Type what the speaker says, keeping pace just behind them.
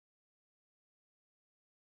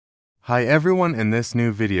Hi everyone, in this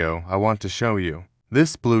new video I want to show you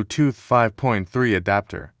this Bluetooth 5.3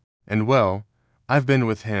 adapter. And well, I've been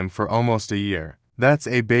with him for almost a year. That's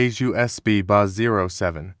a Baseus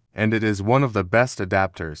BA07, and it is one of the best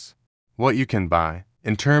adapters what you can buy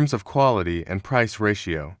in terms of quality and price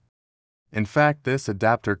ratio. In fact, this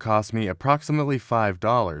adapter cost me approximately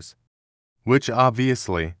 $5, which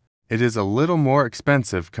obviously it is a little more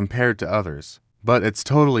expensive compared to others, but it's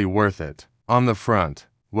totally worth it. On the front,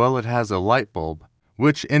 well, it has a light bulb,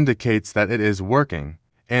 which indicates that it is working,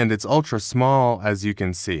 and it's ultra small as you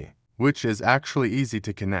can see, which is actually easy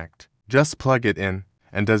to connect. Just plug it in,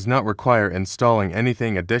 and does not require installing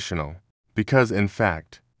anything additional, because in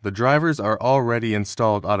fact, the drivers are already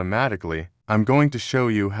installed automatically. I'm going to show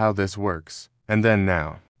you how this works. And then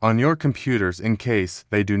now, on your computers, in case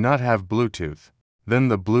they do not have Bluetooth, then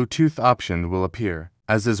the Bluetooth option will appear,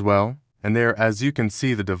 as well, and there, as you can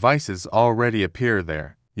see, the devices already appear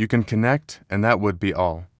there. You can connect, and that would be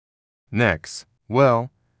all. Next,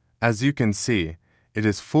 well, as you can see, it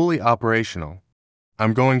is fully operational.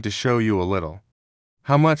 I'm going to show you a little.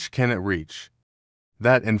 How much can it reach?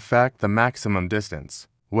 That in fact the maximum distance.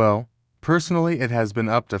 Well, personally it has been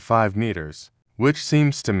up to 5 meters, which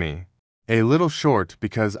seems to me a little short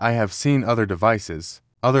because I have seen other devices,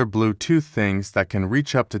 other Bluetooth things that can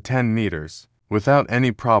reach up to 10 meters without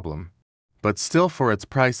any problem. But still, for its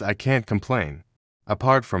price I can't complain.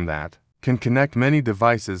 Apart from that, can connect many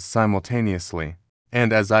devices simultaneously,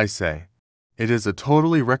 and as I say, it is a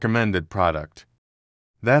totally recommended product.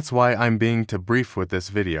 That's why I'm being too brief with this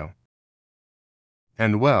video.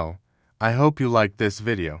 And well, I hope you liked this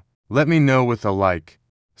video. Let me know with a like,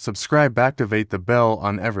 subscribe, activate the bell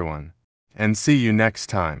on everyone, and see you next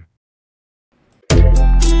time.